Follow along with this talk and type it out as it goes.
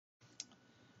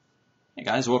Hey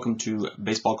guys, welcome to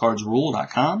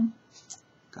baseballcardsrule.com.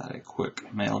 Got a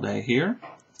quick mail day here.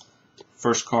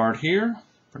 First card here,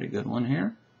 pretty good one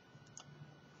here.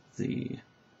 The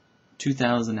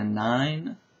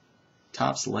 2009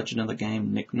 Topps Legend of the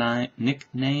Game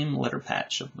nickname letter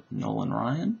patch of Nolan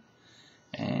Ryan.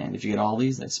 And if you get all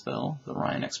these, they spell the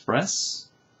Ryan Express.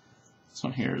 This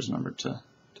one here is numbered to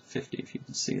 50, if you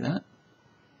can see that.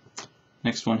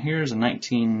 Next one here is a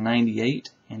 1998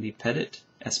 Andy Pettitte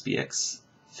SPX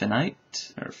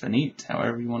Finite, or Finite,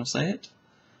 however you want to say it.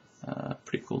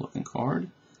 Pretty cool looking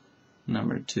card.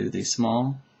 Numbered to the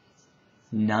small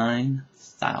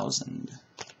 9,000.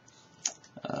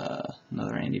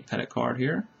 Another Andy Pettitte card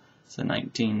here. It's a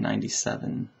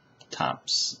 1997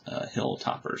 Topps Hill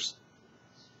Toppers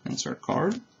insert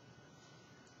card.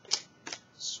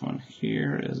 This one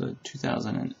here is a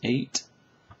 2008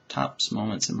 Topps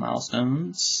Moments and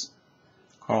Milestones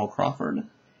Carl Crawford.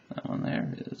 That one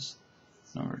there is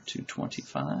number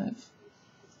 225.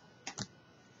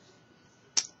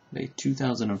 A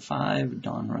 2005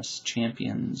 Donruss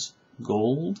Champions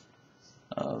Gold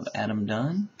of Adam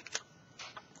Dunn.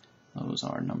 Those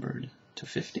are numbered to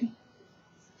 50.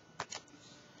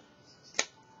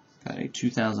 Got a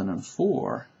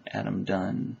 2004 Adam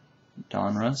Dunn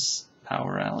Donruss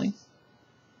Power Alley.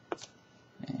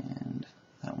 And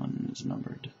that one is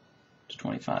numbered to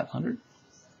 2,500.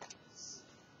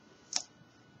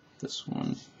 This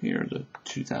one here, the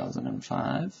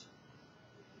 2005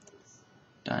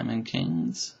 Diamond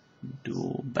Kings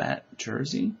Dual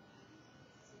Bat-Jsy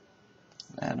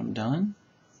Adam Dunn.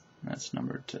 That's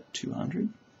numbered to 200.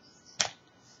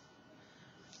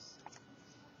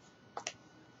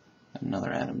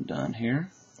 Another Adam Dunn here.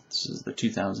 This is the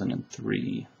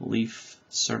 2003 Leaf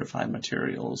Certified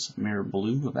Materials Mirror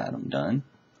Blue of Adam Dunn.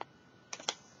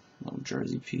 Little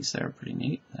jersey piece there, pretty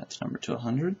neat. That's numbered to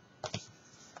 100.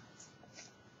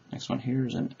 Next one here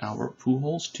is an Albert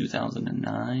Pujols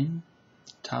 2009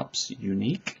 Topps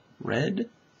Unique Red,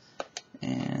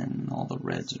 and all the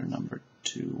reds are numbered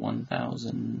to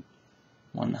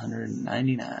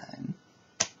 1,199.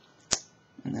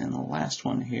 And then the last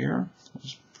one here, I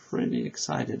was pretty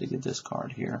excited to get this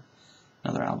card here.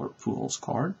 Another Albert Pujols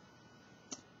card.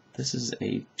 This is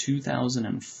a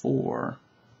 2004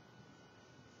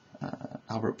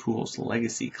 Albert Pujols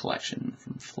Legacy Collection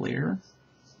from Fleer.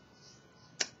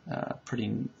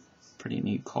 Pretty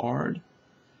neat card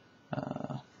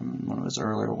from one of his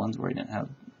earlier ones where he didn't have,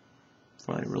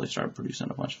 before they really started producing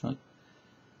a bunch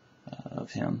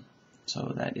of him.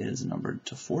 So that is numbered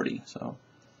to 40. So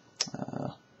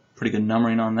pretty good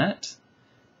numbering on that,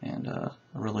 and a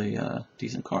really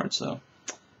decent card. So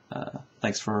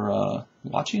thanks for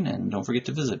watching, and don't forget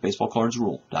to visit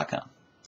baseballcardsrule.com.